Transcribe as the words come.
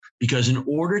Because in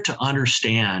order to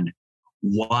understand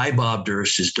why Bob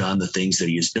Durst has done the things that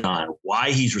he has done,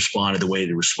 why he's responded the way that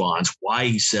he responds, why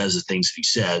he says the things that he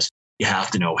says, you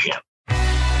have to know him.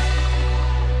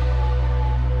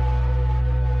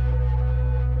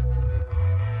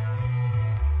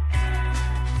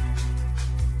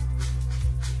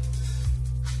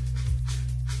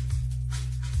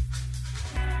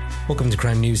 Welcome to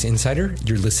Crime News Insider.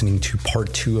 You're listening to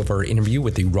part 2 of our interview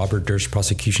with the Robert Durst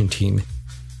prosecution team.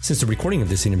 Since the recording of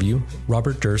this interview,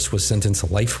 Robert Durst was sentenced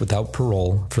to life without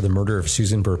parole for the murder of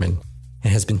Susan Berman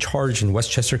and has been charged in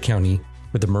Westchester County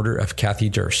with the murder of Kathy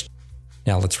Durst.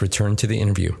 Now let's return to the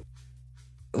interview.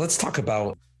 Let's talk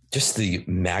about just the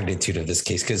magnitude of this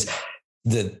case, because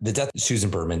the death of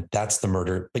Susan Berman, that's the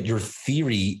murder, but your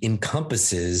theory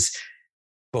encompasses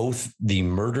both the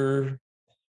murder,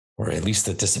 or at least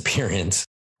the disappearance,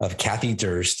 of Kathy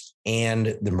Durst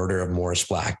and the murder of Morris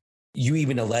Black. You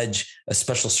even allege a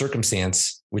special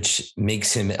circumstance which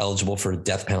makes him eligible for a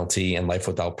death penalty and life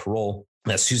without parole,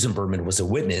 that Susan Berman was a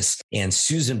witness. And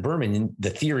Susan Berman,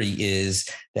 the theory is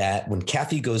that when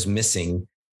Kathy goes missing,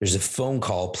 there's a phone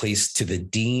call placed to the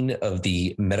dean of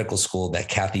the medical school that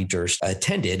Kathy Durst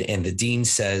attended. And the dean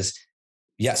says,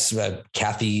 yes,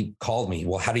 Kathy called me.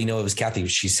 Well, how do you know it was Kathy?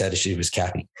 She said she was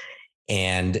Kathy.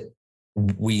 And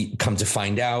we come to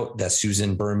find out that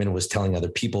Susan Berman was telling other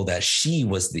people that she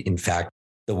was in fact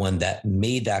the one that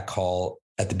made that call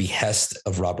at the behest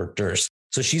of Robert Durst.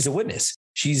 So she's a witness.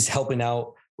 She's helping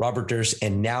out Robert Durst.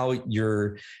 And now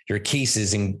your case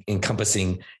is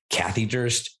encompassing Kathy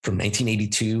Durst from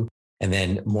 1982, and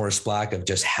then Morris Black of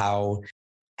just how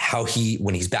he,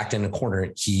 when he's backed in a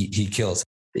corner, he kills.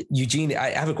 Eugene,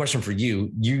 I have a question for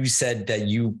you. You said that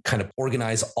you kind of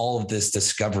organize all of this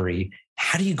discovery.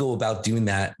 How do you go about doing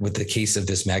that with a case of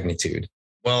this magnitude?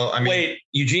 Well, I mean, wait,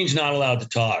 Eugene's not allowed to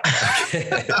talk.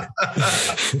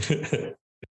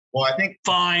 Well, I think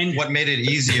fine. What made it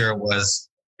easier was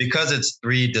because it's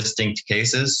 3 distinct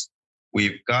cases.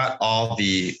 We've got all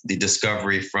the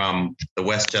discovery from the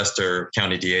Westchester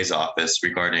County DA's office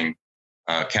regarding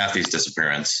Kathy's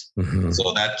disappearance. Mm-hmm.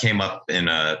 So that came up in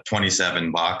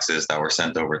 27 boxes that were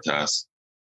sent over to us.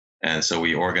 And so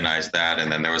we organized that.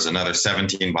 And then there was another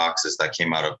 17 boxes that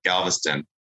came out of Galveston.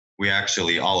 We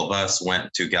actually, all of us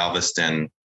went to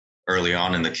Galveston early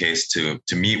on in the case to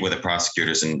meet with the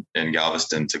prosecutors in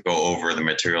Galveston to go over the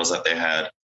materials that they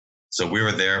had. So we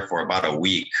were there for about a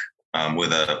week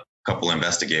with a couple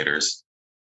investigators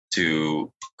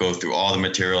to go through all the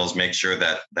materials, make sure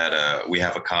that we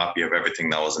have a copy of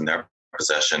everything that was in their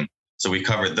possession. So we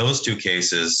covered those 2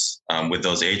 cases with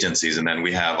those agencies. And then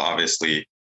we have obviously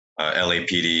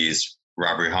LAPD's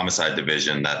Robbery Homicide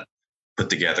Division that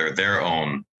put together their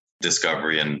own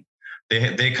discovery. And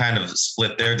they kind of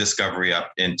split their discovery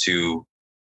up into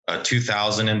a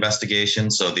 2000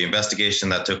 investigation. So the investigation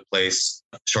that took place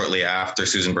shortly after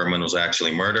Susan Berman was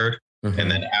actually murdered. Mm-hmm. And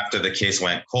then after the case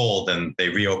went cold, then they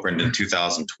reopened in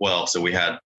 2012. So we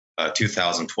had a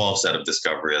 2012 set of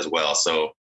discovery as well.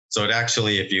 So it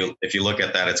actually, if you look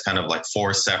at that, it's kind of like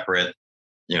 4 separate,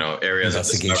 areas of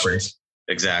discovery.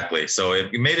 Exactly. So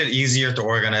it made it easier to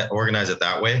organize it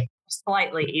that way.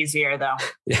 Slightly easier, though.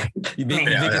 Yeah, you make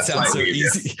it sound so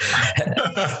easy.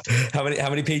 How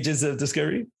many pages of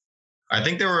discovery? I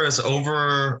think there was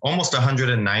over almost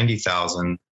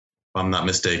 190,000, if I'm not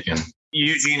mistaken.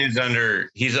 Eugene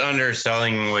he's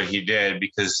underselling what he did,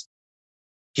 because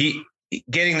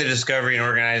getting the discovery and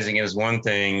organizing it is one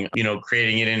thing,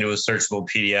 creating it into a searchable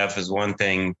PDF is one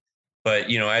thing.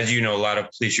 But, as you know, a lot of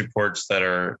police reports that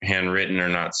are handwritten are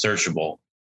not searchable,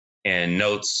 and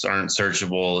notes aren't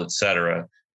searchable, et cetera.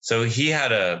 So he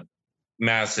had a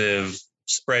massive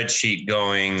spreadsheet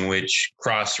going, which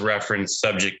cross-referenced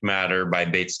subject matter by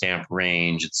Bates stamp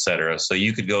range, et cetera. So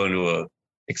you could go into a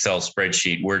Excel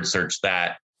spreadsheet, word search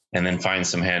that, and then find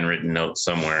some handwritten notes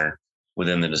somewhere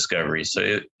within the discovery.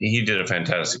 So he did a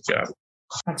fantastic job.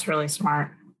 That's really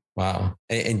smart. Wow.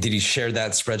 And did he share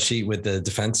that spreadsheet with the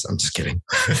defense? I'm just kidding.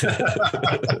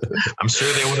 I'm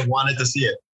sure they would have wanted to see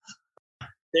it.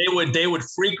 They would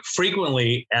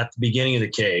frequently at the beginning of the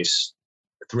case,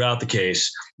 throughout the case,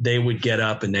 they would get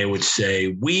up and they would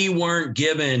say, "We weren't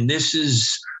given, this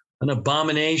is an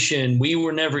abomination. We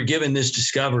were never given this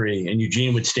discovery." And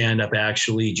Eugene would stand up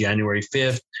actually January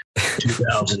 5th,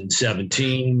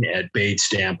 2017 at Bates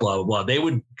stamp, blah, blah, blah. They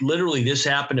would literally, this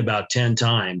happened about 10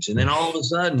 times. And then all of a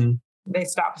sudden, they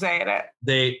stopped saying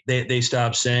it. They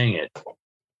stopped saying it.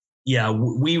 Yeah,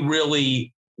 we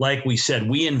really, like we said,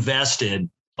 we invested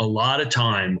a lot of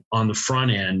time on the front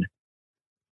end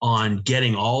on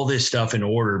getting all this stuff in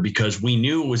order, because we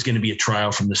knew it was going to be a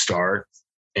trial from the start.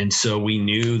 And so we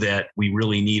knew that we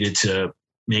really needed to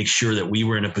make sure that we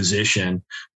were in a position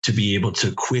to be able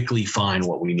to quickly find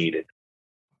what we needed.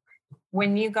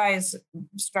 When you guys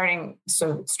starting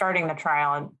the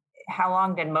trial, how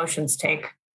long did motions take?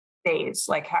 Days?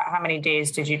 Like how many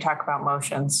days did you talk about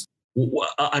motions?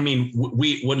 I mean,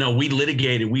 we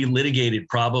litigated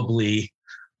probably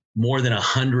more than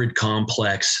 100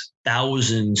 complex,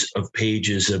 thousands of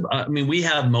pages of, we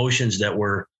have motions that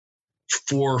were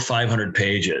 400 or 500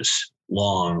 pages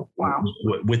long. Wow.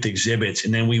 with exhibits.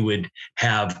 And then we would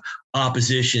have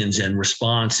oppositions and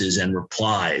responses and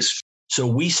replies. So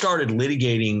we started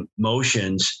litigating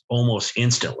motions almost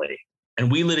instantly,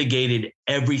 and we litigated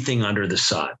everything under the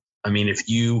sun.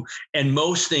 And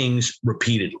most things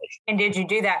repeatedly. And did you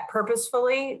do that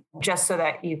purposefully just so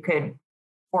that you could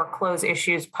foreclose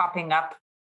issues popping up?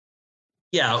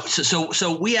 Yeah.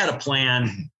 So we had a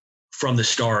plan from the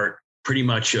start, pretty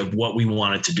much, of what we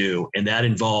wanted to do. And that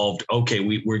involved,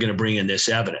 we're going to bring in this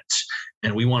evidence.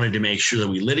 And we wanted to make sure that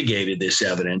we litigated this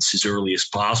evidence as early as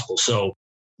possible. So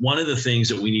one of the things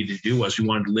that we needed to do was we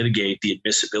wanted to litigate the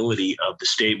admissibility of the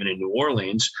statement in New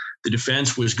Orleans. The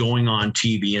defense was going on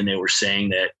TV and they were saying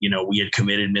that, we had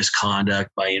committed misconduct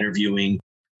by interviewing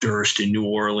Durst in New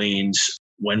Orleans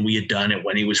when we had done it,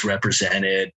 when he was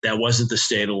represented. That wasn't the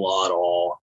state of law at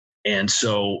all. And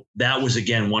so that was,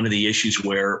 again, one of the issues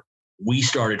where we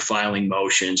started filing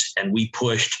motions and we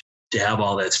pushed to have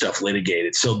all that stuff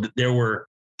litigated. So there were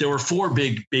 4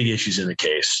 big issues in the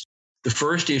case. The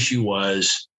first issue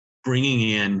was bringing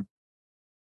in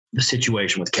the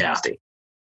situation with Kathy.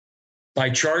 By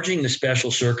charging the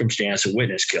special circumstance of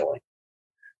witness killing,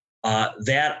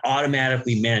 that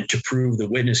automatically meant to prove the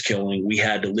witness killing, we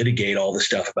had to litigate all the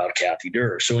stuff about Kathy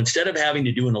Durst. So instead of having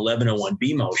to do an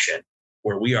 1101B motion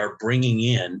where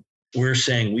we're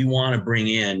saying we want to bring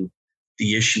in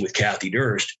the issue with Kathy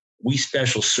Durst, we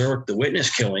special circ the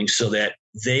witness killing so that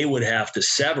they would have to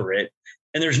sever it.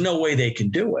 And there's no way they can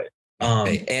do it.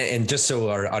 And just so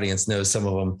our audience knows, some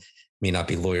of them may not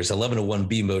be lawyers.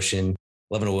 1101B motion.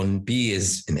 1101B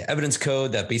is in the evidence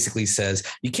code that basically says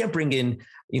you can't bring in,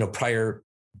 prior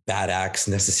bad acts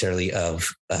necessarily of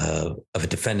a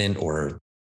defendant or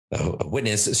a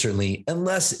witness, certainly,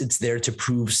 unless it's there to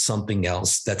prove something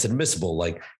else that's admissible.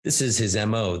 Like this is his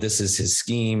MO, this is his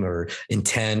scheme or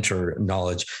intent or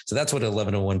knowledge. So that's what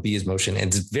 1101B is motion. And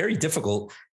it's very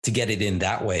difficult to get it in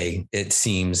that way. It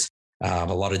seems a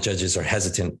lot of judges are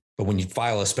hesitant, but when you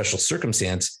file a special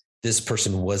circumstance, this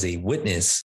person was a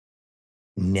witness.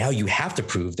 Now you have to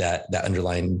prove that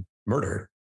underlying murder.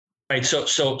 Right.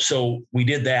 So we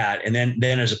did that. And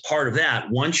then as a part of that,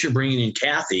 once you're bringing in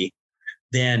Kathy,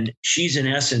 then she's in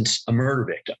essence a murder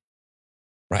victim.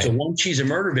 Right. So once she's a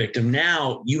murder victim,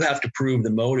 now you have to prove the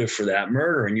motive for that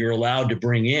murder, and you're allowed to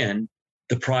bring in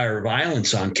the prior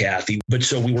violence on Kathy. But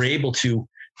so we were able to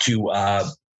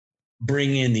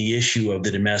bring in the issue of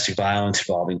the domestic violence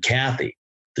involving Kathy.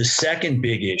 The second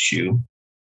big issue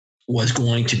was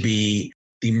going to be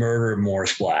the murder of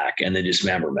Morris Black and the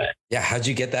dismemberment. Yeah. How'd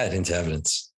you get that into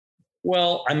evidence?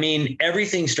 Well,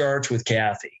 everything starts with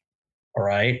Kathy. All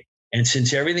right. And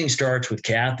since everything starts with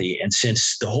Kathy, and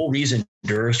since the whole reason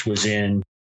Durst was in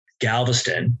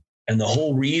Galveston, and the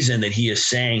whole reason that he is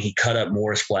saying he cut up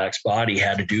Morris Black's body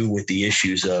had to do with the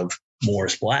issues of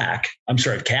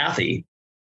Kathy,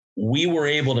 we were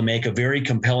able to make a very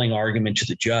compelling argument to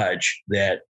the judge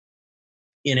that,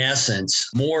 in essence,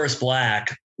 Morris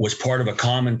Black was part of a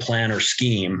common plan or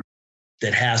scheme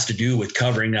that has to do with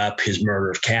covering up his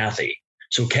murder of Kathy.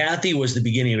 So Kathy was the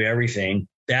beginning of everything.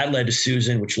 That led to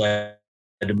Susan, which led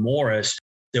to Morris.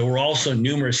 There were also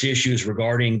numerous issues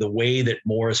regarding the way that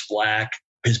Morris Black,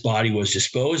 his body was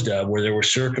disposed of, where there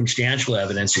was circumstantial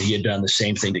evidence that he had done the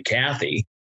same thing to Kathy.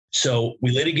 So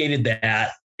we litigated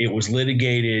that. It was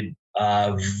litigated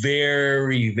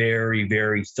very, very,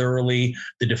 very thoroughly.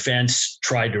 The defense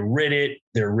tried to writ it.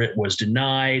 Their writ was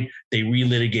denied. They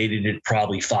relitigated it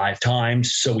probably 5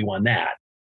 times. So we won that.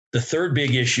 The third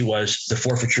big issue was the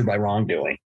forfeiture by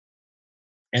wrongdoing.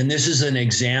 And this is an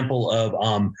example of,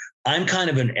 I'm kind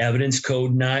of an evidence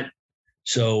code nut.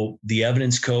 So the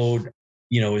evidence code,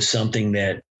 is something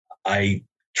that I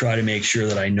try to make sure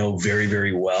that I know very,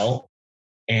 very well.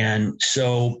 And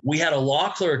so we had a law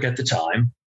clerk at the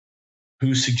time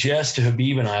who suggests to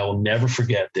Habib, and I will never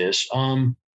forget this,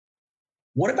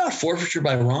 what about forfeiture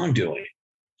by wrongdoing?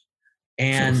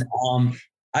 And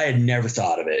I had never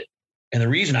thought of it. And the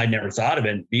reason I'd never thought of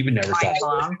it, Habib never thought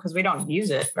of it. Because we don't use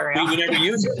it very often. We never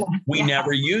use it. We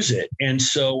never use it. And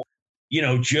so,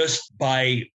 just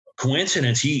by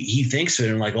coincidence, he thinks of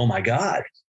it and like, oh my God,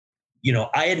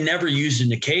 I had never used it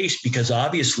in a case because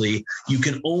obviously you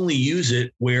can only use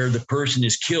it where the person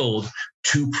is killed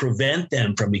to prevent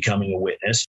them from becoming a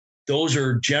witness. Those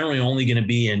are generally only going to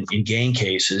be in gang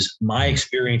cases. My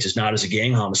experience is not as a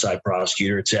gang homicide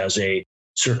prosecutor. It's as a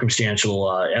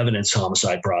circumstantial evidence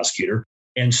homicide prosecutor.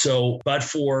 And so, but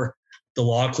for the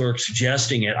law clerk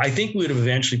suggesting it, I think we would have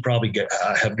eventually probably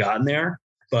have gotten there,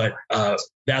 but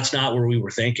that's not where we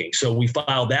were thinking. So we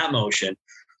filed that motion.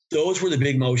 Those were the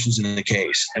big motions in the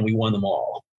case, and we won them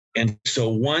all. And so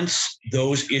once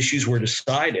those issues were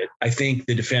decided, I think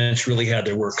the defense really had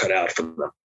their work cut out for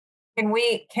them. Can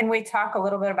we talk a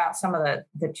little bit about some of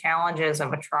the challenges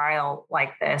of a trial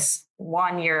like this?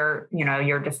 One, your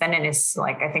defendant is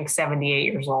like, I think 78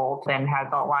 years old and had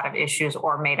a lot of issues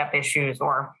or made up issues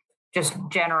or just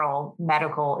general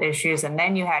medical issues. And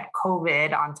then you had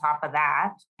COVID on top of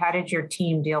that. How did your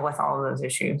team deal with all of those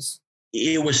issues?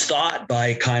 It was thought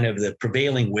by kind of the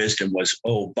prevailing wisdom was,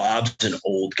 Bob's an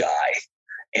old guy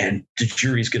and the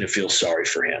jury's going to feel sorry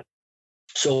for him.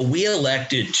 So we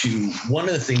elected to, one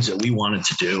of the things that we wanted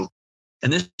to do,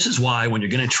 and this is why when you're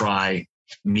going to try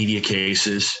media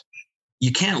cases,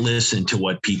 you can't listen to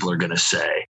what people are going to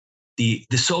say. The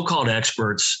so-called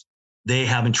experts, they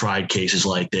haven't tried cases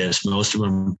like this. Most of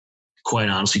them, quite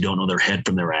honestly, don't know their head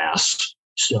from their ass.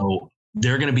 So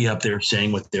they're going to be up there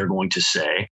saying what they're going to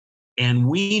say. And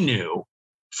we knew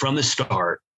from the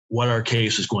start what our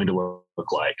case was going to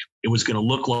look like. It was going to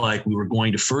look like we were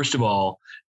going to, first of all,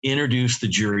 introduce the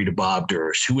jury to Bob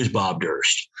Durst. Who is Bob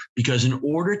Durst? Because in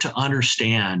order to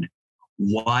understand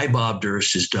why Bob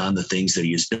Durst has done the things that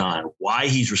he has done, why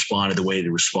he's responded the way that he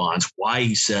responds, why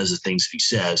he says the things that he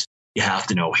says, you have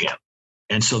to know him.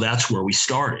 And so that's where we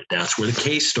started. That's where the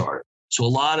case started. So a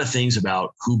lot of things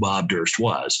about who Bob Durst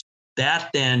was. That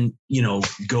then,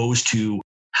 goes to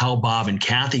how Bob and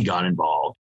Kathy got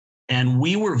involved. And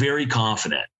we were very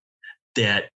confident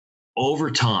that over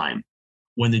time,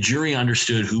 when the jury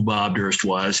understood who Bob Durst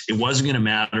was, it wasn't going to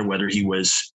matter whether he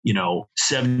was,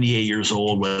 78 years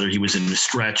old, whether he was in a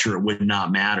stretcher, it would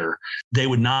not matter. They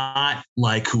would not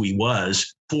like who he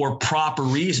was for proper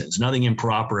reasons, nothing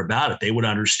improper about it. They would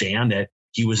understand that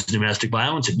he was a domestic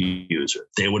violence abuser.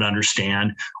 They would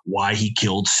understand why he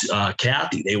killed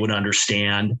Kathy. They would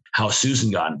understand how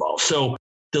Susan got involved. So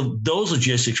those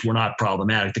logistics were not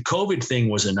problematic. The COVID thing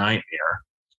was a nightmare.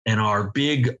 And our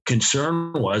big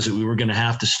concern was that we were going to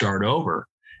have to start over.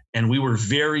 And we were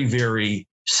very, very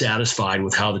satisfied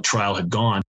with how the trial had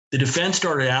gone. The defense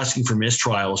started asking for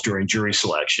mistrials during jury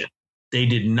selection. They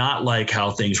did not like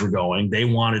how things were going. They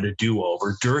wanted a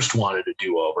do-over. Durst wanted a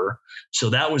do-over.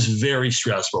 So that was very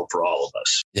stressful for all of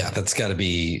us. Yeah, that's got to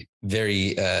be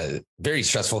very, very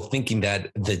stressful thinking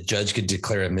that the judge could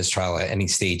declare a mistrial at any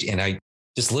stage. And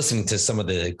just listening to some of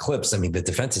the clips, I mean, the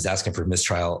defense is asking for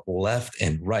mistrial left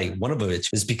and right. One of which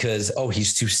is because,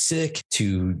 he's too sick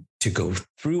to go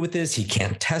through with this. He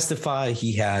can't testify.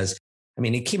 He has,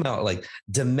 it came out like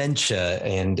dementia.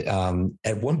 And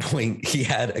at one point he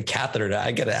had a catheter.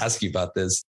 I got to ask you about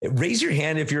this. Raise your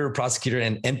hand if you're a prosecutor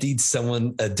and emptied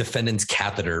a defendant's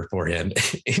catheter for him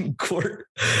in court.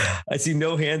 I see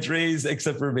no hands raised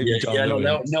except for maybe John. Yeah,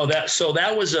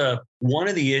 that was one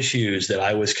of the issues that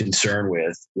I was concerned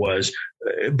with was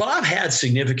Bob had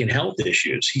significant health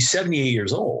issues. He's 78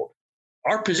 years old.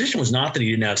 Our position was not that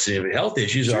he didn't have significant health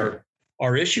issues. Sure.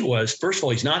 Our issue was, first of all,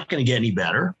 he's not going to get any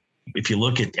better. If you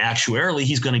look at actuarially,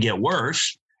 he's going to get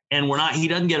worse. And he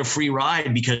doesn't get a free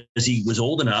ride because he was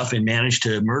old enough and managed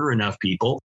to murder enough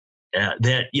people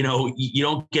that, you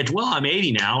don't get, I'm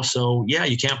 80 now. So yeah,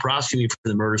 you can't prosecute me for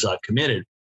the murders I've committed.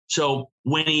 So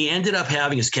when he ended up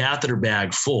having his catheter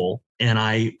bag full and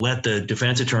I let the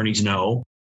defense attorneys know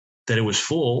that it was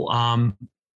full,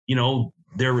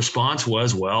 their response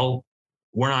was, well,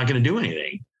 we're not going to do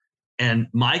anything. And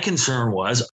my concern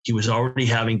was he was already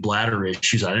having bladder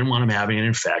issues. I didn't want him having an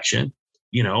infection.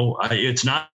 It's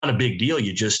not a big deal.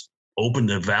 You just open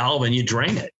the valve and you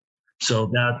drain it.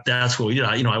 So that's what we did.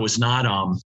 I was not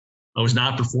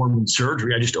performing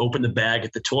surgery. I just opened the bag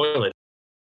at the toilet.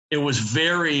 It was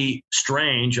very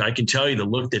strange. I can tell you the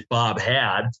look that Bob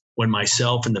had when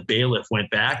myself and the bailiff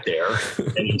went back there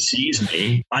and he sees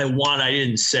me. I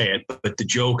didn't say it, but the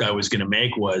joke I was going to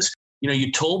make was,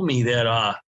 you told me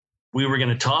that we were going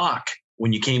to talk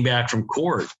when you came back from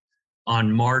court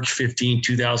on March 15,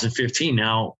 2015.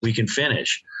 Now we can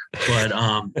finish. But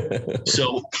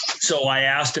so I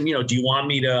asked him, do you want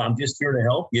me to, I'm just here to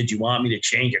help you. Do you want me to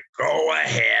change it? Go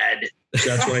ahead. So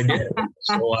that's what I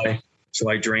did. So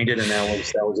I drained it and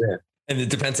that was it. And the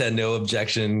defense had no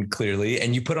objection, clearly.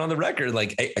 And you put on the record,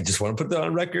 like, I just want to put that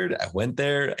on record. I went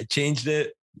there, I changed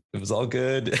it. It was all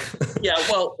good. Yeah.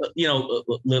 Well,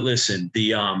 listen,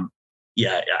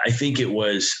 I think it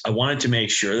was, I wanted to make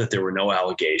sure that there were no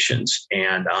allegations.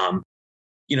 And,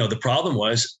 the problem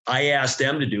was I asked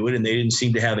them to do it and they didn't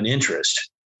seem to have an interest.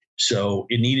 So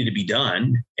it needed to be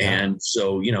done. And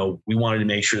so, we wanted to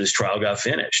make sure this trial got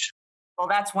finished. Well,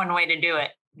 that's one way to do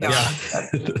it. Yeah.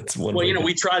 That's one way.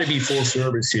 We try to be full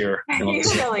service here. You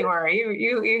really were.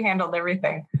 You handled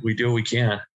everything. We do what we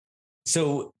can.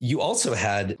 So you also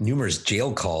had numerous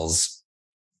jail calls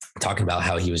talking about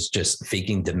how he was just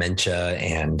faking dementia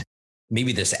and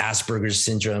maybe this Asperger's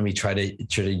syndrome he tried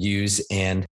to use.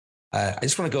 And I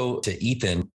just want to go to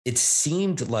Ethan. It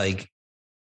seemed like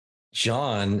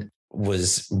John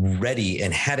was ready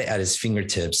and had it at his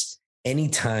fingertips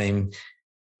anytime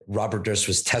Robert Durst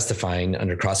was testifying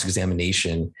under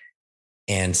cross-examination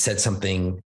and said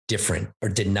something different or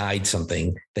denied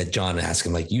something that John asked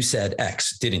him, like, you said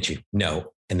X, didn't you?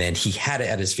 No. And then he had it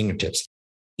at his fingertips.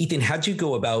 Ethan, how'd you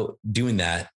go about doing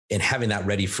that and having that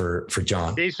ready for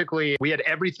John? Basically, we had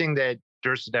everything that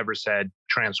Durst had ever said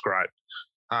transcribed.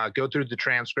 Go through the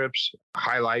transcripts,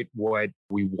 highlight what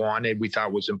we wanted, we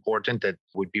thought was important, that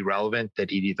would be relevant, that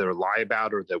he'd either lie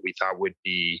about or that we thought would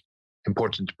be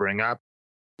important to bring up.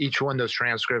 Each one of those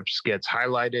transcripts gets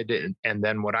highlighted. And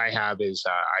then what I have is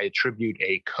I attribute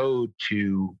a code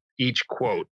to each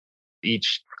quote,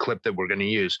 each clip that we're going to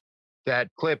use. That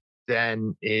clip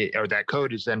then, or that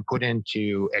code is then put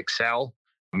into Excel,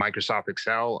 Microsoft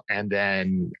Excel, and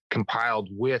then compiled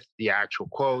with the actual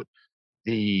quote,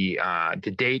 the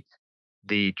date,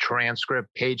 the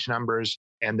transcript, page numbers,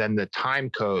 and then the time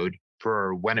code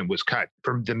for when it was cut.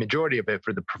 For the majority of it,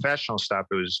 for the professional stuff,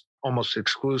 it was almost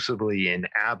exclusively in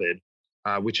Avid,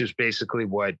 which is basically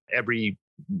what every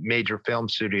major film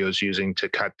studio is using to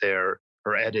cut or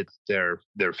edit their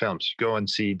films. You go and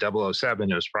see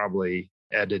 007, it was probably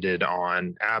edited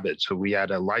on Avid. So we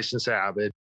had a license to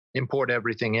Avid, import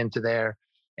everything into there,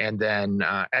 and then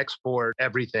export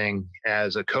everything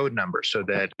as a code number so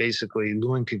that basically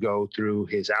Lewin could go through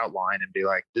his outline and be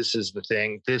like, this is the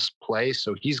thing, this place.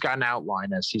 So he's got an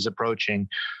outline as he's approaching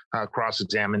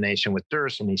cross-examination with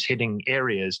Durst, and he's hitting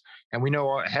areas. And we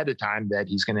know ahead of time that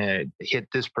he's going to hit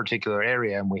this particular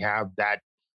area, and we have that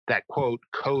quote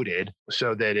coded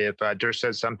so that if Durst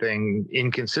says something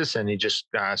inconsistent, he just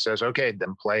says, okay,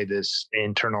 then play this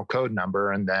internal code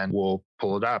number and then we'll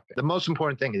pull it up. The most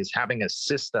important thing is having a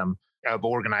system of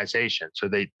organization so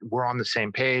that we're on the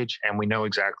same page and we know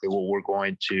exactly what we're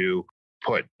going to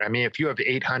put. I mean, if you have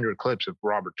 800 clips of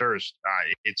Robert Durst,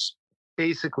 it's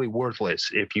basically worthless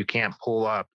if you can't pull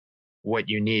up what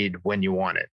you need when you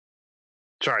want it.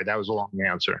 Sorry, that was a long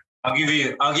answer. I'll give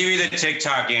you the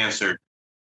TikTok answer.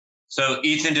 So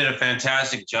Ethan did a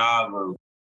fantastic job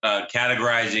of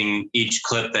categorizing each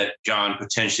clip that John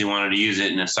potentially wanted to use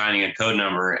it and assigning a code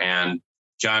number. And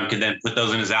John could then put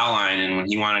those in his outline. And when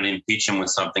he wanted to impeach him with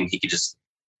something, he could just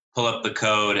pull up the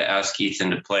code, ask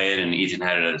Ethan to play it, and Ethan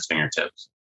had it at his fingertips.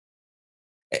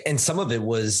 And some of it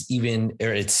was even,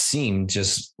 or it seemed,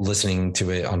 just listening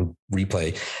to it on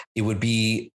replay, it would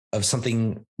be of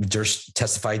something Durst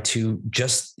testified to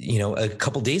just, a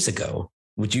couple days ago.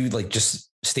 Would you just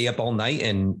stay up all night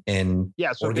and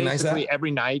so organize basically that?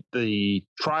 Every night the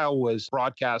trial was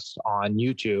broadcast on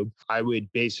YouTube. I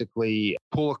would basically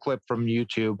pull a clip from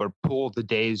YouTube or pull the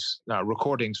day's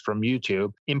recordings from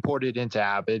YouTube, import it into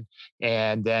Avid,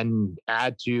 and then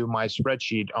add to my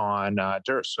spreadsheet on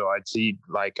Durst. So I'd see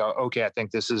okay, I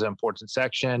think this is an important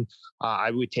section.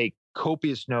 I would take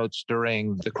copious notes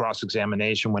during the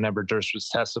cross-examination whenever Durst was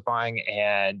testifying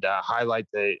and highlight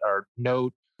or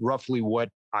note roughly what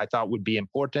I thought would be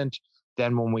important.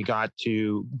 Then when we got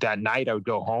to that night, I would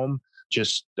go home,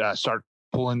 just start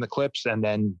pulling the clips and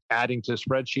then adding to the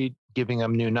spreadsheet, giving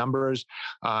them new numbers,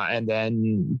 and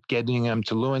then getting them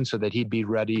to Lewin so that he'd be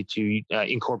ready to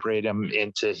incorporate them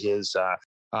into his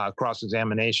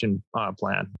cross-examination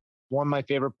plan. One of my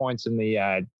favorite points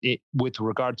with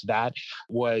regard to that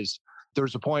was there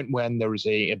was a point when there was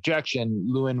a objection.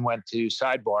 Lewin went to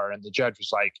sidebar and the judge was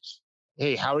like,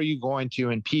 hey, how are you going to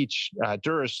impeach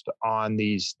Durst on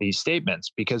these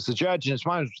statements? Because the judge in his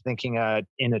mind was thinking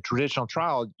in a traditional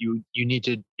trial, you need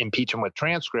to impeach him with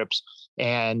transcripts.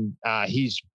 And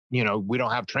we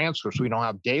don't have transcripts. We don't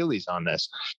have dailies on this.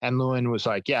 And Lewin was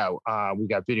like, yeah, we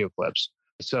got video clips.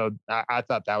 So I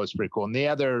thought that was pretty cool. And the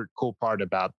other cool part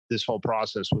about this whole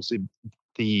process was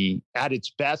at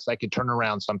its best, I could turn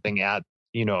around something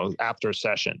after a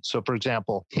session. So for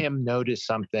example, Tim noticed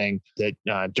something that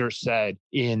Durst said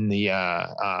in the,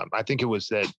 I think it was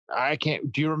that,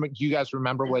 do you guys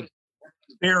remember what?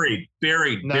 Buried the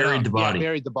body. Yeah,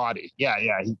 buried the body.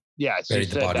 Yeah. So buried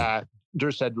the body.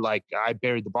 Durst said, like, I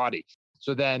buried the body.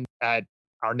 So then at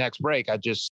our next break, I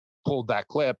just pulled that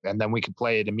clip and then we could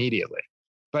play it immediately.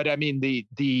 But I mean,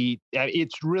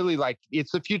 it's really like,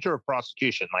 it's the future of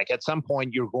prosecution. Like at some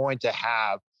point you're going to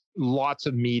have lots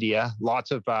of media,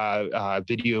 lots of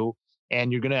video,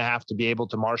 and you're going to have to be able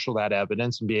to marshal that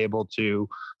evidence and be able to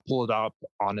pull it up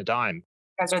on a dime. You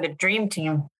guys are the dream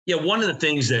team. Yeah. One of the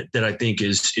things that I think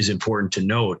is important to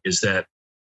note is that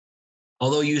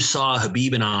although you saw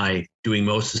Habib and I doing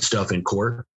most of the stuff in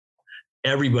court,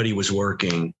 everybody was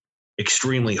working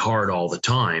extremely hard all the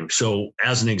time. So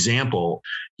as an example,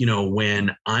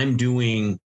 when I'm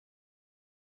doing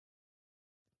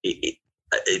the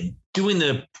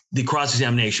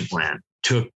cross-examination plan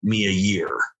took me a year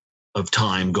of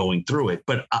time going through it,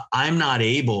 but I'm not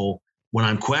able, when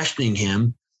I'm questioning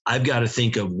him, I've got to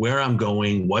think of where I'm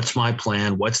going, what's my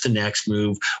plan, what's the next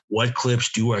move, what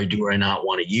clips do I not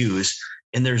want to use.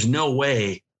 And there's no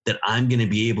way that I'm going to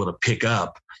be able to pick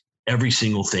up every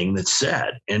single thing that's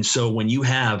said. And so when you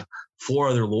have 4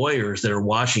 other lawyers that are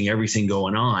watching everything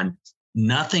going on,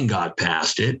 nothing got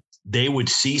past it. They would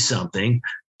see something.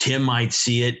 Tim might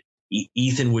see it.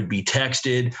 Ethan would be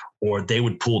texted, or they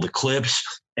would pull the clips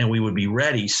and we would be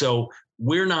ready. So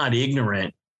we're not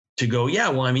ignorant to go, yeah,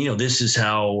 well, I mean, this is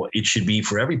how it should be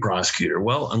for every prosecutor.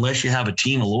 Well, unless you have a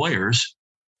team of lawyers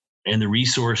and the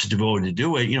resources devoted to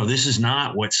do it, this is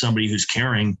not what somebody who's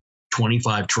carrying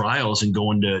 25 trials and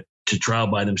going to trial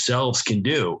by themselves can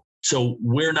do. So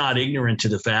we're not ignorant to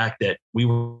the fact that we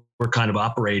were kind of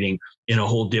operating in a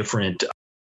whole different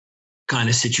kind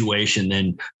of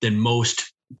situation than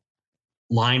most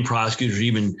line prosecutors,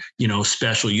 even,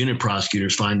 special unit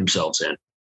prosecutors find themselves in.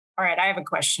 All right. I have a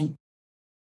question.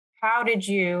 How did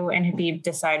you and Habib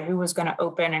decide who was going to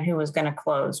open and who was going to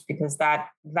close? Because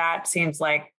that seems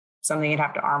like something you'd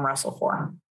have to arm wrestle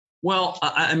for. Well,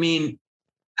 I mean,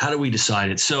 how do we decide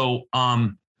it? So,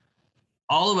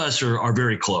 all of us are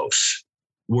very close.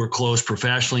 We're close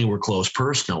professionally. We're close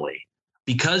personally.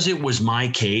 Because it was my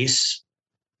case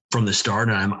from the start,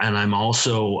 and I'm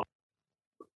also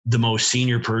the most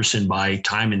senior person by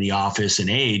time in the office and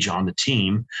age on the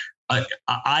team.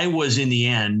 I was in the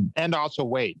end. And also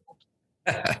weight.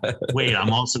 Wait,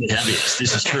 I'm also the heaviest.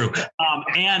 This is true.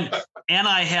 And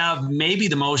I have maybe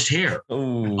the most hair,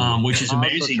 which is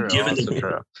amazing given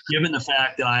the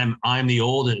fact that I'm the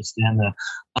oldest and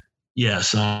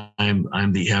yes,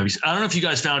 I'm the heaviest. I don't know if you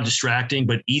guys found it distracting,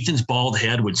 but Ethan's bald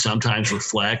head would sometimes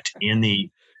reflect in the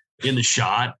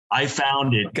shot. I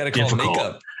found it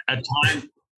difficult at times.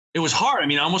 It was hard. I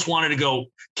mean, I almost wanted to go,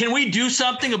 can we do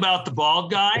something about the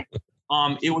bald guy?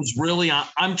 It was really,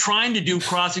 I'm trying to do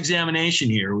cross-examination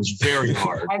here. It was very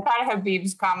hard. I thought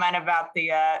Habib's comment about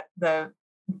the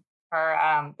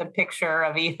picture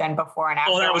of Ethan before and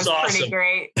after that was awesome. Pretty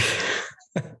great.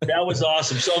 That was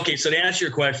awesome. So to answer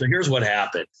your question, here's what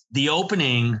happened. The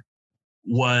opening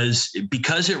was,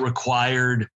 because it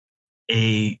required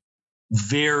a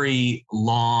very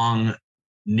long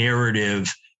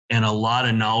narrative and a lot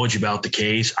of knowledge about the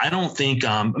case. I don't think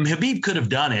Habib could have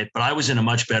done it, but I was in a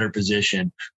much better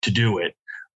position to do it.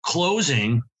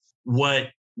 Closing,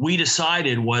 what we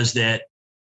decided was that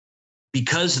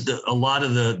because a lot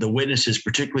of the witnesses,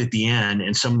 particularly at the end,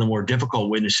 and some of the more difficult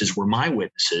witnesses were my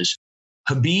witnesses,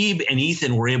 Habib and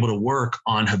Ethan were able to work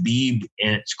on Habib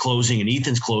and its closing and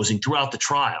Ethan's closing throughout the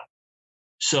trial.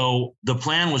 So the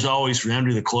plan was always for them to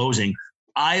do the closing.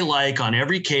 I like, on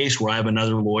every case where I have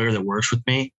another lawyer that works with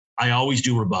me, I always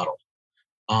do rebuttal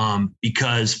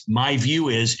because my view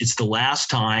is it's the last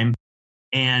time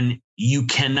and you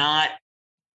cannot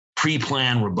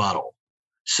pre-plan rebuttal.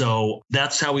 So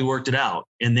that's how we worked it out.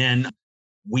 And then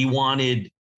we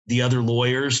wanted the other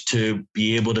lawyers to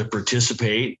be able to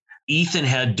participate. Ethan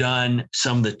had done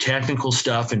some of the technical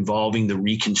stuff involving the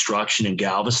reconstruction in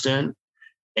Galveston.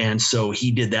 And so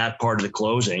he did that part of the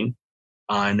closing.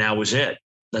 And that was it.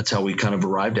 That's how we kind of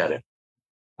arrived at it.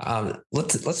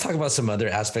 Let's talk about some other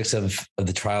aspects of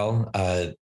the trial,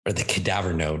 or the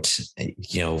cadaver note.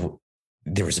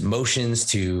 There was motions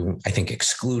to, I think,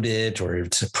 exclude it or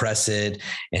suppress it,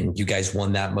 and you guys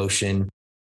won that motion.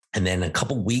 And then a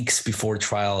couple weeks before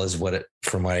trial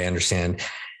from what I understand,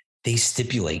 they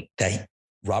stipulate that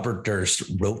Robert Durst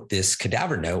wrote this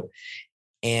cadaver note.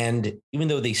 And even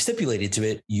though they stipulated to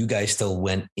it, you guys still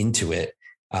went into it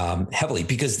heavily,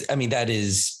 because I mean, that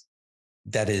is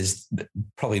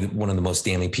probably one of the most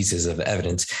damning pieces of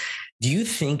evidence. Do you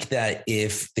think that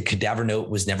if the cadaver note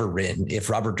was never written, if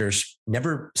Robert Durst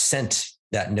never sent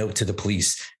that note to the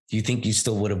police, do you think you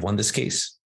still would have won this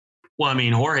case? Well, I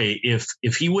mean, Jorge,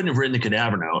 if he wouldn't have written the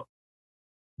cadaver note,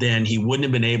 then he wouldn't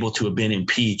have been able to have been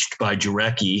impeached by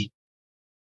Jarecki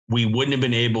we wouldn't have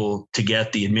been able to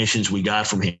get the admissions we got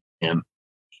from him.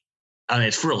 I mean,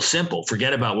 it's real simple.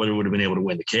 Forget about whether we would have been able to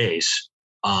win the case.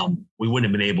 We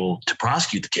wouldn't have been able to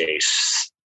prosecute the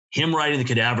case. Him writing the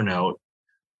cadaver note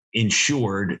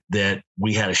ensured that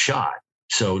we had a shot.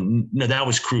 So no, that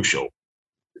was crucial,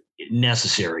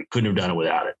 necessary. Couldn't have done it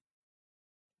without it.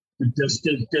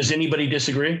 Does anybody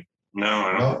disagree? No,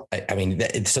 I don't. I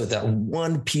mean, so that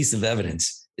one piece of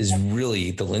evidence is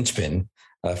really the linchpin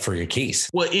for your case.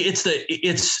 Well, it's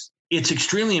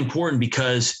extremely important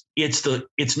because it's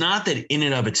not that in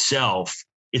and of itself,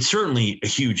 it's certainly a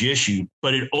huge issue,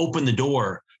 but it opened the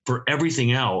door for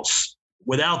everything else.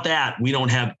 Without that, we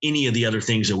don't have any of the other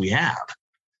things that we have.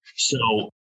 So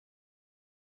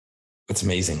that's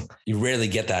amazing. You rarely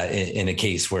get that in a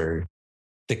case where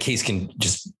the case can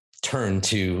just turn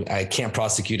to, I can't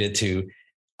prosecute it, to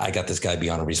I got this guy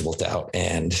beyond a reasonable doubt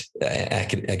and I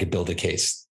could build a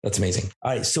case. That's amazing.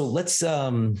 All right. So let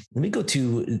me go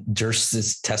to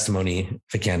Durst's testimony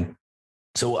if I can.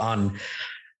 So on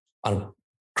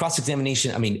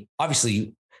cross-examination, I mean,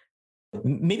 obviously,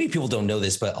 maybe people don't know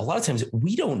this, but a lot of times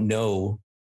we don't know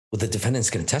what the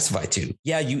defendant's going to testify to.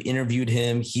 Yeah, you interviewed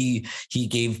him. He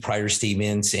gave prior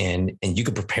statements and you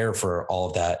could prepare for all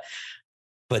of that.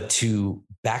 But to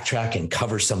backtrack and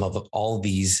cover some of all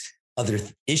these other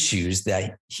issues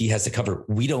that he has to cover,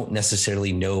 we don't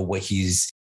necessarily know what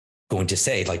he's going to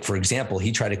say. Like, for example,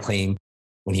 he tried to claim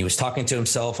when he was talking to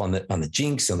himself on the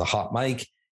Jinx, on the hot mic,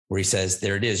 where he says,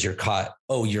 there it is, you're caught.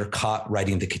 Oh, you're caught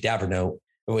writing the cadaver note,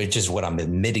 which is what I'm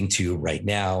admitting to right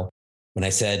now. When I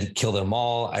said kill them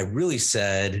all, I really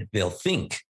said they'll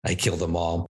think I killed them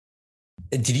all.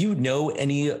 Did you know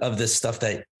any of the stuff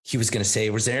that he was going to say?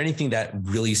 Was there anything that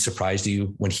really surprised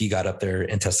you when he got up there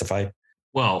and testified?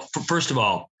 Well, first of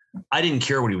all, I didn't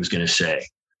care what he was going to say.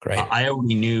 Right. I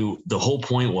already knew the whole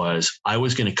point was I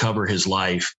was going to cover his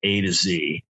life A to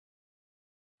Z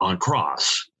on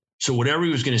cross. So whatever he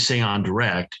was going to say on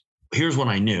direct, here's what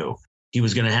I knew. He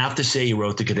was going to have to say he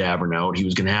wrote the cadaver note. He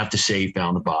was going to have to say he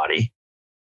found the body.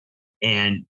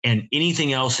 And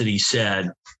anything else that he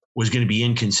said was going to be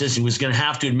inconsistent. He was going to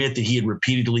have to admit that he had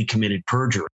repeatedly committed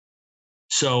perjury.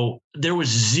 So there was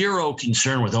zero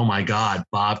concern with, oh my God,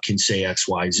 Bob can say X,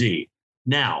 Y, Z.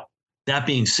 Now, that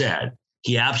being said,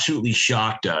 he absolutely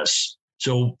shocked us.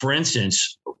 So for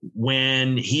instance,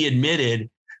 when he admitted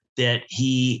that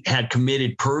he had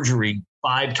committed perjury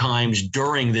 5 times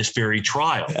during this very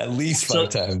trial, at least 5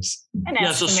 times.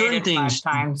 Yeah. So certain things,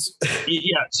 5 times.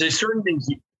 Yeah. So certain things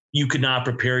you could not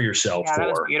prepare yourself for. That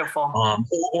was beautiful.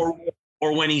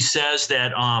 Or when he says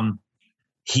that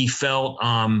he felt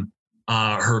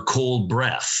her cold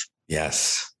breath.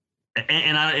 Yes.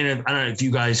 And I don't know if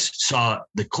you guys saw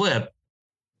the clip.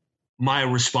 My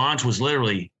response was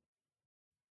literally,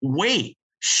 wait,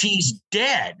 she's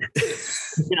dead.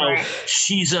 Right.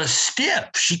 She's a stiff.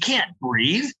 She can't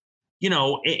breathe.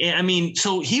 I mean,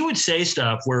 so he would say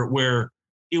stuff where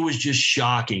it was just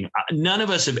shocking. None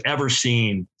of us have ever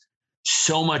seen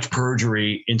so much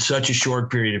perjury in such a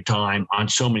short period of time on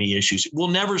so many issues. We'll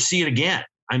never see it again.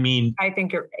 I mean, I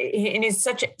think and he's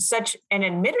such an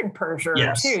admitted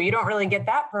perjurer too. You don't really get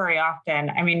that very often.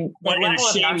 I mean, the level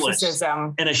of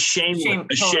narcissism and a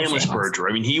shameless perjurer.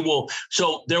 I mean, he will.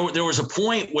 So there was a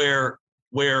point where,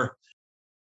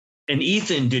 and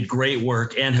Ethan did great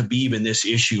work and Habib in this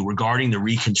issue regarding the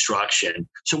reconstruction.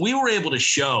 So we were able to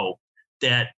show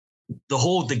that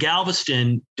the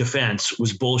Galveston defense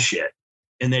was bullshit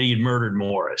and that he had murdered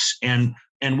Morris. And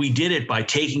we did it by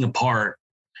taking apart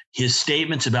his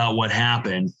statements about what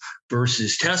happened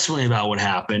versus testimony about what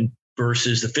happened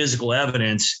versus the physical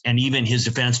evidence and even his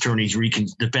defense attorney's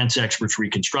defense experts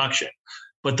reconstruction.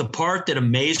 But the part that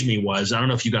amazed me was, I don't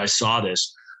know if you guys saw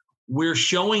this, we're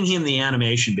showing him the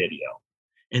animation video,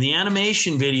 and the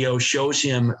animation video shows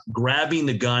him grabbing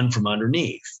the gun from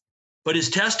underneath. But his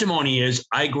testimony is,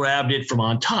 I grabbed it from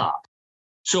on top.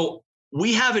 So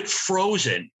we have it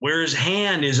frozen where his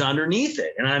hand is underneath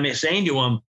it. And I'm saying to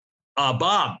him,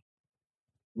 Bob,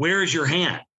 where is your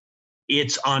hand?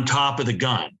 It's on top of the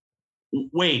gun.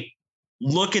 Wait,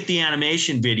 look at the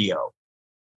animation video.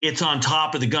 It's on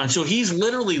top of the gun. So he's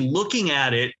literally looking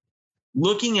at it,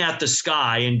 looking at the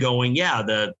sky and going, yeah,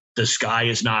 the sky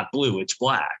is not blue. It's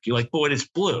black. You're like, but it's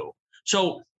blue.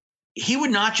 So he would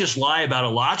not just lie about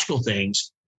illogical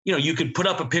things. You could put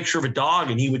up a picture of a dog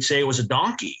and he would say it was a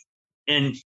donkey.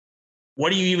 And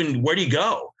where do you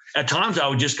go? At times I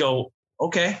would just go,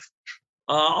 okay,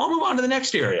 I'll move on to the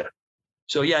next area.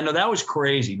 So yeah, no, that was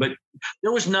crazy, but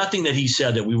there was nothing that he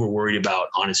said that we were worried about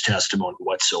on his testimony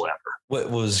whatsoever.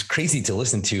 What was crazy to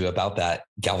listen to about that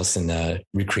Galveston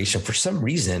recreation, for some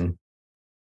reason,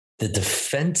 the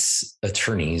defense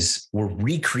attorneys were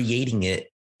recreating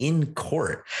it in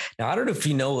court. Now, I don't know if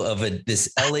you know of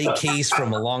this LA case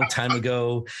from a long time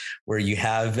ago where you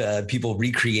have people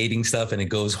recreating stuff and it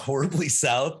goes horribly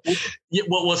south. Yeah,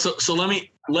 well, so let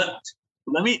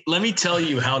me tell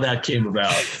you how that came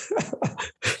about.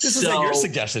 This is at your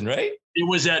suggestion, right? It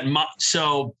was at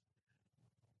so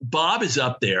Bob is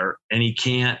up there and he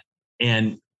can't,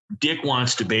 and Dick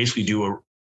wants to basically do a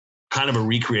kind of a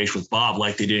recreation with Bob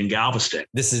like they did in Galveston.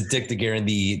 This is Dick DeGuerin,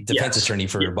 the defense attorney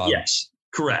for Bob. Yes,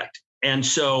 correct. And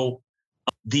so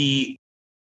the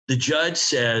judge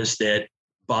says that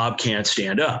Bob can't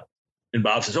stand up. And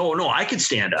Bob says, "Oh no, I can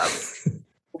stand up."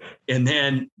 And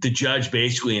then the judge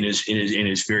basically in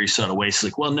his very subtle way is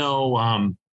like, "Well,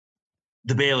 no,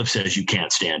 the bailiff says you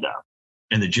can't stand up."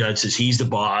 And the judge says he's the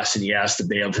boss, and he asks the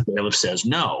bailiff. The bailiff says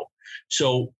no.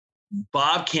 So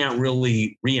Bob can't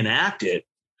really reenact it.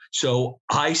 So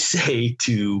I say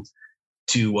to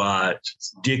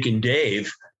Dick and Dave,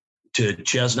 to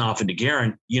Chesnoff and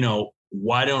DeGuerin,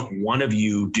 why don't one of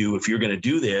you do, if you're going to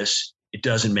do this, it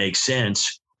doesn't make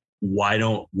sense. Why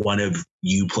don't one of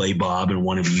you play Bob and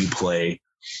one of you play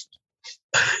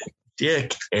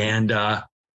Dick? And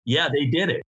they did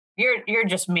it. You're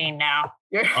just mean now.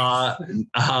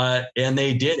 And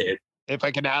they did it. If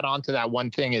I could add on to that,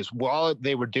 one thing is while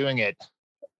they were doing it,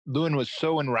 Lewin was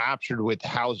so enraptured with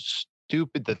how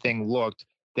stupid the thing looked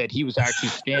that he was actually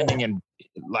standing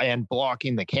and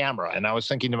blocking the camera. And I was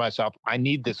thinking to myself, I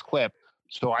need this clip.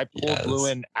 So I pulled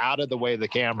Lewin out of the way of the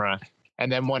camera.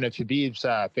 And then one of Habib's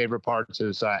favorite parts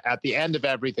is at the end of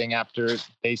everything, after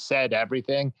they said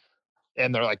everything,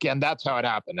 and they're like, and that's how it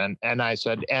happened. And I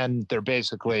said, and they're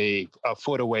basically a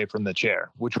foot away from the chair,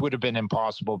 which would have been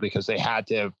impossible because they had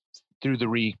to, through the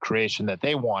recreation that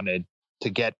they wanted, to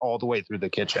get all the way through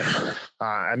the kitchen.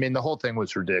 I mean, the whole thing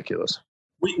was ridiculous.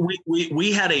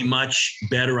 We had a much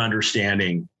better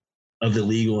understanding of the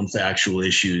legal and factual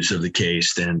issues of the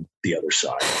case than the other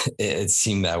side. It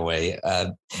seemed that way.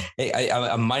 Hey,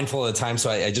 I'm mindful of the time,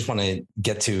 so I just want to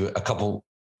get to a couple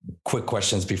quick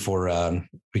questions before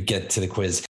we get to the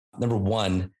quiz. Number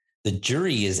one, the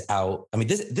jury is out. I mean,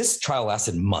 this trial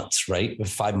lasted months, right?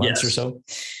 5 months or so.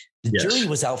 The jury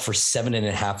was out for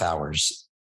 7.5 hours.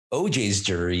 OJ's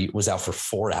jury was out for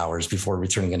 4 hours before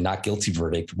returning a not guilty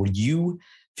verdict. Were you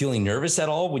feeling nervous at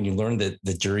all when you learned that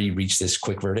the jury reached this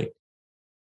quick verdict?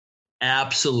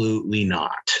 Absolutely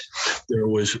not. There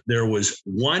was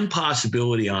one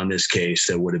possibility on this case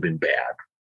that would have been bad.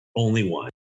 Only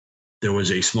one. There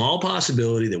was a small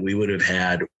possibility that we would have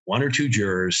had one or two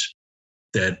jurors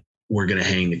that were going to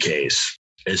hang the case.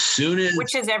 As soon as,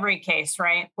 which is every case,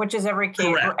 right? Which is every case.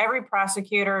 Correct. Every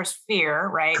prosecutor's fear,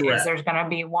 right? Correct. Is there's going to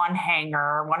be one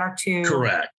hanger, one or two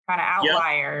Correct. kind of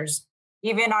outliers.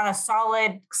 Yep. Even on a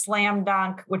solid slam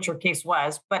dunk, which your case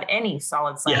was, but any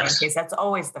solid slam dunk case, that's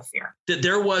always the fear. That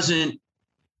there wasn't,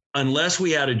 unless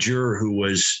we had a juror who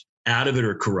was out of it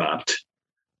or corrupt,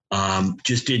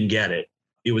 just didn't get it,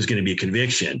 it was going to be a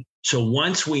conviction. So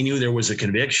once we knew there was a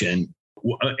conviction,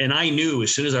 and I knew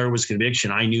as soon as there was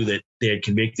conviction, I knew that they had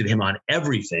convicted him on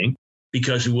everything,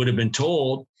 because we would have been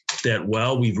told that,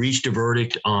 well, we've reached a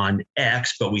verdict on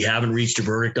X, but we haven't reached a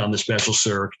verdict on the special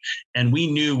circ. And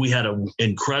we knew we had an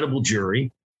incredible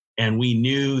jury, and we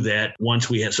knew that once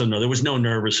we had, so no, there was no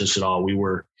nervousness at all. We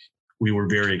were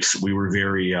very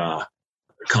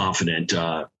confident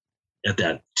at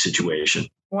that situation.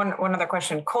 One other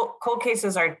question. Cold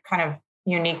cases are kind of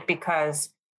unique because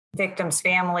victims'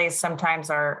 families sometimes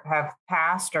have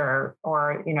passed or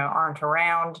aren't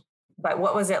around. But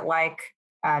what was it like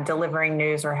delivering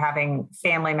news or having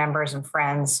family members and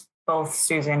friends, both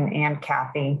Susan and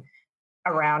Kathy,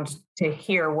 around to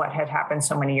hear what had happened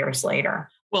so many years later?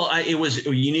 Well, it was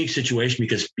a unique situation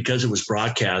because it was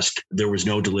broadcast. There was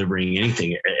no delivering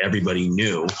anything. Everybody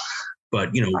knew,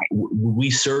 but we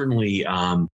certainly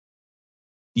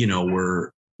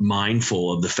were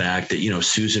mindful of the fact that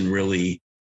Susan really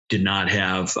did not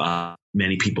have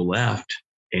many people left.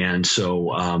 And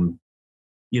so,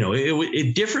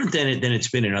 it different than it's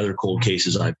been in other cold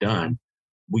cases I've done.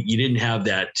 You didn't have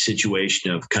that situation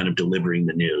of kind of delivering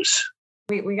the news.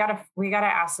 We gotta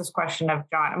ask this question of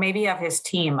John, maybe of his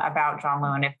team, about John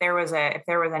Lewin. If there was a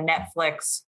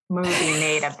Netflix movie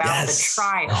made about the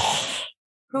trial,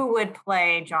 who would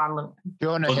play John Lewin?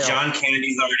 Jonah Hill. John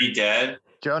Kennedy's already dead.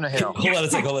 Jonah Hill. Hold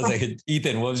on a second.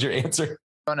 Ethan, what was your answer?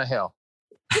 Jonah Hill.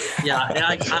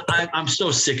 Yeah, I'm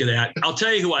so sick of that. I'll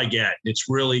tell you who I get. It's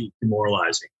really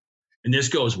demoralizing. And this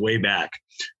goes way back.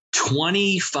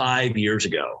 25 years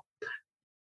ago,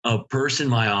 a person in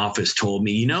my office told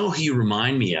me, who you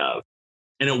remind me of?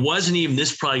 And it wasn't even,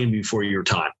 this probably going to be before your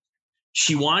time.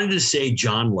 she wanted to say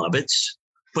John Lovitz,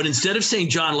 but instead of saying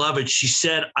John Lovitz, she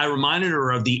said, I reminded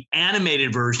her of the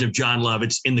animated version of John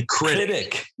Lovitz in The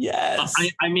Critic. Yes.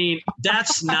 I mean,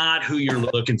 that's not who you're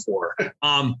looking for.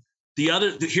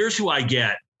 Here's who I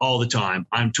get all the time.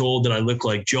 I'm told that I look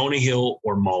like Jonah Hill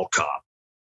or Mall Cop.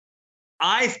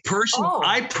 I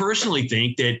personally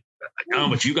think that, I don't know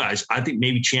about you guys, I think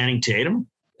maybe Channing Tatum.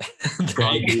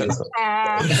 Hollywood, anything's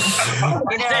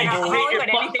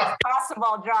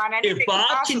possible, John. If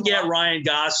Bob can get Ryan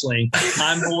Gosling,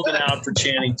 I'm holding out for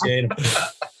Channing Tatum.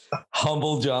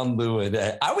 Humble John Lewin.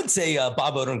 I would say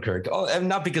Bob Odenkirk. Oh, and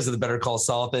not because of the Better Call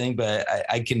Saul thing, but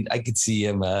I could see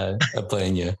him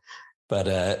playing you. But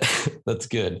that's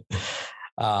good.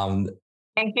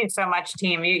 Thank you so much,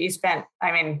 team. You spent,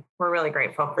 we're really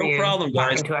grateful for you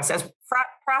talking to us. As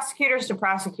prosecutors to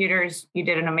prosecutors, you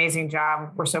did an amazing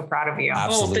job. We're so proud of you.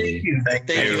 Absolutely. Thank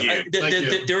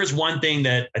you. There is one thing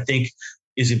that I think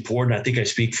is important. I think I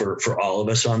speak for all of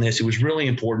us on this. It was really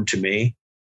important to me.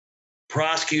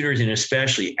 Prosecutors, and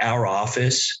especially our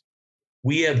office,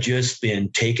 we have just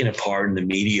been taken apart in the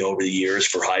media over the years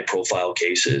for high profile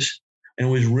cases. And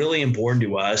it was really important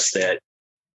to us that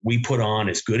we put on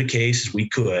as good a case as we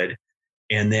could,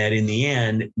 and that in the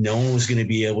end, no one was going to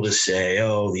be able to say,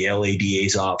 oh, the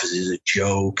LADA's office is a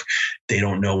joke. They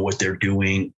don't know what they're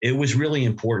doing. It was really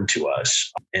important to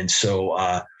us. And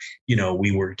so,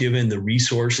 we were given the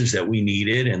resources that we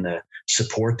needed and the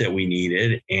support that we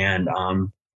needed. And,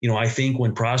 I think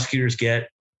when prosecutors get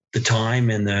the time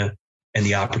and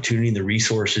the opportunity and the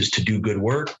resources to do good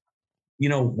work,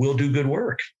 we'll do good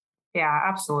work. Yeah,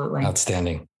 absolutely.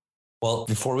 Outstanding. Well,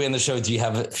 before we end the show, do you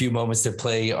have a few moments to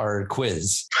play our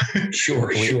quiz? Sure.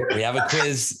 We have a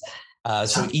quiz.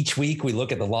 So each week we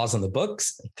look at the laws on the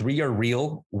books. 3 are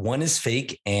real, 1 is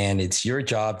fake, and it's your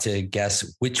job to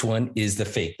guess which one is the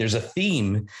fake. There's a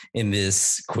theme in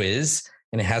this quiz,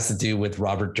 and it has to do with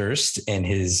Robert Durst and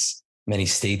his many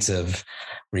states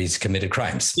where he's committed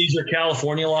crimes. These are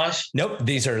California laws? Nope.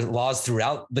 These are laws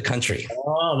throughout the country.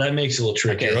 Oh, that makes it a little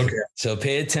trickier. Okay. So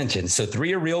pay attention. So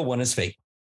 3 are real, 1 is fake.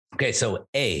 Okay, so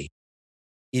A,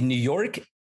 in New York,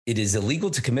 it is illegal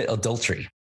to commit adultery.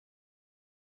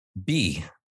 B,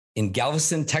 in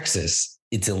Galveston, Texas,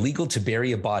 it's illegal to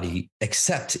bury a body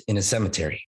except in a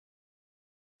cemetery.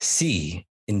 C,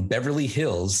 in Beverly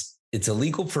Hills, it's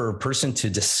illegal for a person to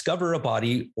discover a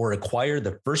body or acquire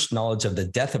the first knowledge of the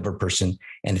death of a person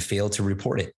and fail to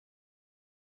report it.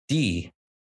 D,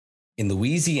 in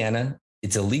Louisiana,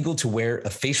 it's illegal to wear a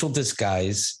facial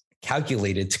disguise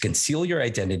calculated to conceal your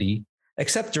identity,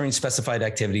 except during specified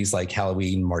activities like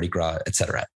Halloween, Mardi Gras,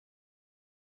 etc. All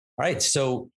right.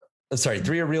 So,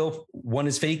 3 are real, 1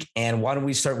 is fake. And why don't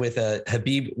we start with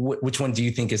Habib? Which one do you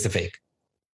think is the fake?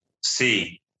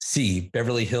 C.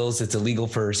 Beverly Hills, it's illegal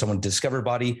for someone to discover a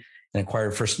body and acquire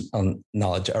first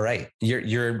knowledge. All right.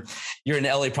 You're an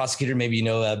LA prosecutor. Maybe you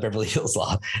know Beverly Hills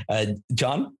law.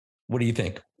 John, what do you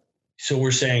think? So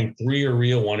we're saying 3 are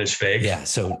real, 1 is fake. Yeah.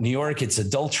 So New York, it's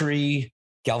adultery.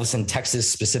 Galveston, Texas,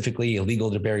 specifically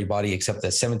illegal to bury body except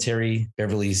the cemetery.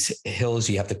 Beverly Hills,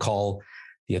 you have to call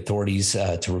the authorities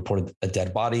to report a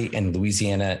dead body. And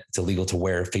Louisiana, it's illegal to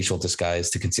wear facial disguise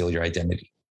to conceal your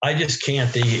identity. I just can't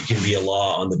think it can be a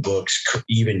law on the books,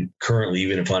 even currently,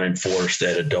 even if unenforced,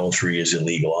 that adultery is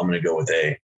illegal. I'm going to go with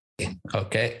A.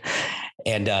 Okay.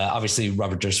 And obviously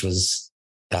Robert Durst was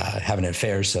having an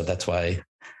affair. So that's why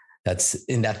that's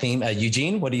in that theme.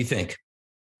 Eugene, what do you think?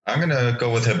 I'm going to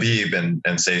go with Habib and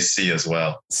say C as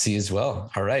well. C as well.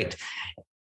 All right.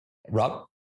 Rob?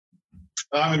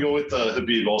 I'm going to go with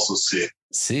Habib, also C.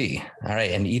 C. All right.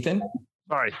 And Ethan?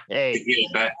 Sorry. A,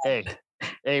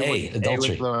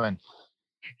 adultery.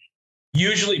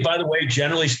 Usually, by the way,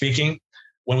 generally speaking,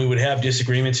 when we would have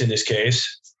disagreements in this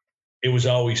case, it was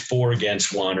always 4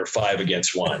 against 1 or 5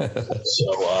 against 1.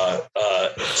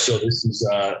 So this is,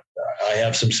 I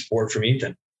have some support from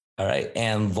Ethan. All right.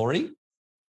 And Lori?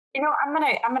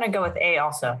 I'm gonna go with A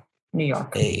also, New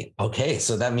York. A. Okay.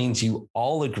 So that means you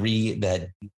all agree that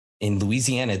in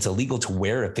Louisiana, it's illegal to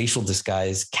wear a facial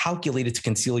disguise calculated to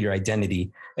conceal your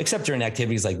identity, except during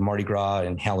activities like Mardi Gras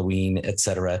and Halloween,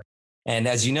 etc. And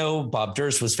as you know, Bob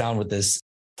Durst was found with this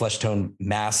flesh tone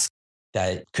mask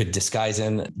that could disguise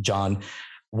him. John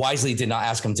wisely did not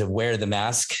ask him to wear the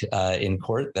mask in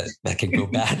court. That can go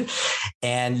bad.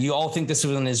 And you all think this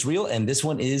one is real, and this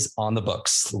one is on the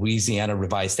books. Louisiana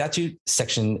Revised Statute,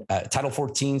 Title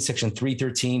 14, Section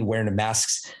 313, wearing a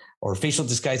masks or facial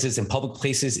disguises in public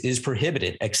places is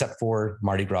prohibited, except for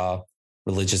Mardi Gras,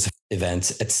 religious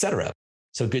events, etc.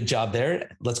 So good job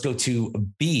there. Let's go to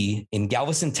B. In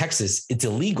Galveston, Texas, it's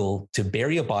illegal to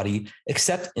bury a body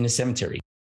except in a cemetery.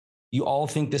 You all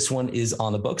think this one is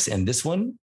on the books, and this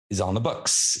one is on the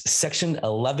books. Section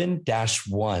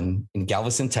 11-1 in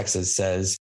Galveston, Texas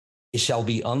says, it shall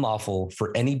be unlawful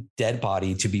for any dead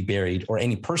body to be buried or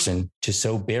any person to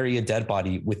so bury a dead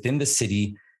body within the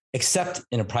city, except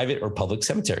in a private or public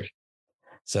cemetery.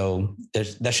 So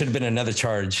that should have been another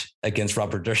charge against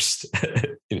Robert Durst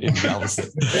in Galveston.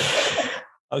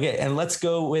 Okay, and let's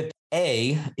go with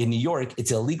A. In New York,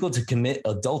 it's illegal to commit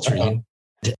adultery.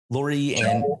 Lori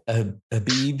and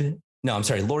Habib. No, I'm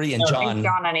sorry, Lori and John.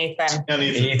 John and Ethan.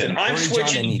 Ethan. I'm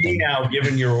switching to now,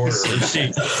 given your order. Let's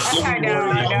see. I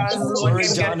know. Lori,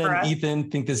 John, and Ethan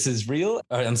think this is real.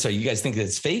 Or, I'm sorry, you guys think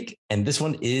it's fake, and this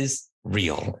one is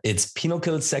real. It's Penal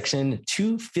Code Section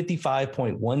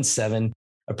 255.17.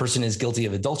 A person is guilty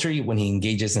of adultery when he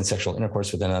engages in sexual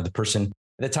intercourse with another person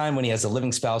at a time when he has a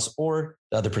living spouse or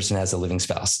the other person has a living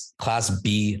spouse. Class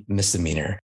B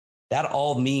misdemeanor. That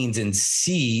all means in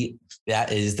C,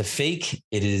 that is the fake.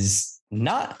 It is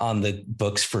not on the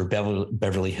books for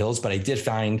Beverly Hills, but I did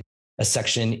find a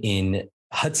section in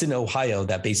Hudson, Ohio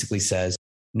that basically says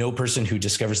no person who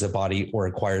discovers the body or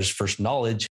acquires first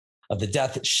knowledge of the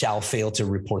death shall fail to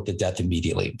report the death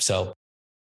immediately. So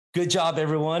good job,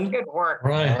 everyone. Good work.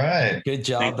 Right. All right. Good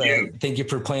job. Thank you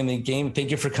for playing the game. Thank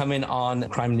you for coming on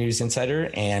Crime News Insider,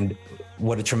 and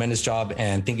what a tremendous job.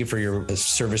 And thank you for your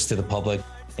service to the public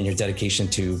and your dedication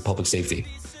to public safety.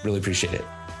 Really appreciate it.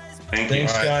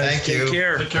 Thanks, guys. Thank you. Take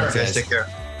care. Take care. Guys, take care.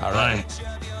 All right.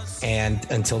 And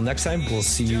until next time, we'll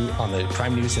see you on the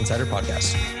Crime News Insider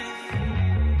podcast.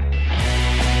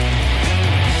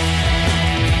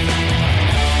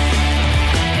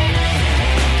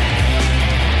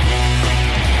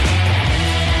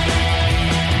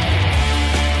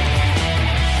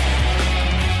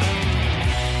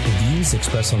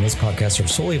 Expressed on this podcast are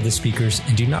solely of the speakers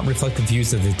and do not reflect the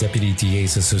views of the Deputy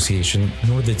DA's Association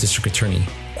nor the District Attorney.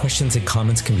 Questions and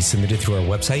comments can be submitted through our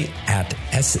website at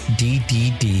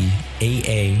sdddaa.net.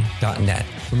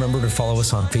 Remember to follow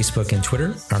us on Facebook and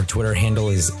Twitter. Our Twitter handle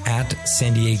is at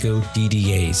San Diego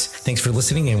DDAs. Thanks for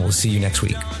listening, and we'll see you next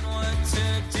week.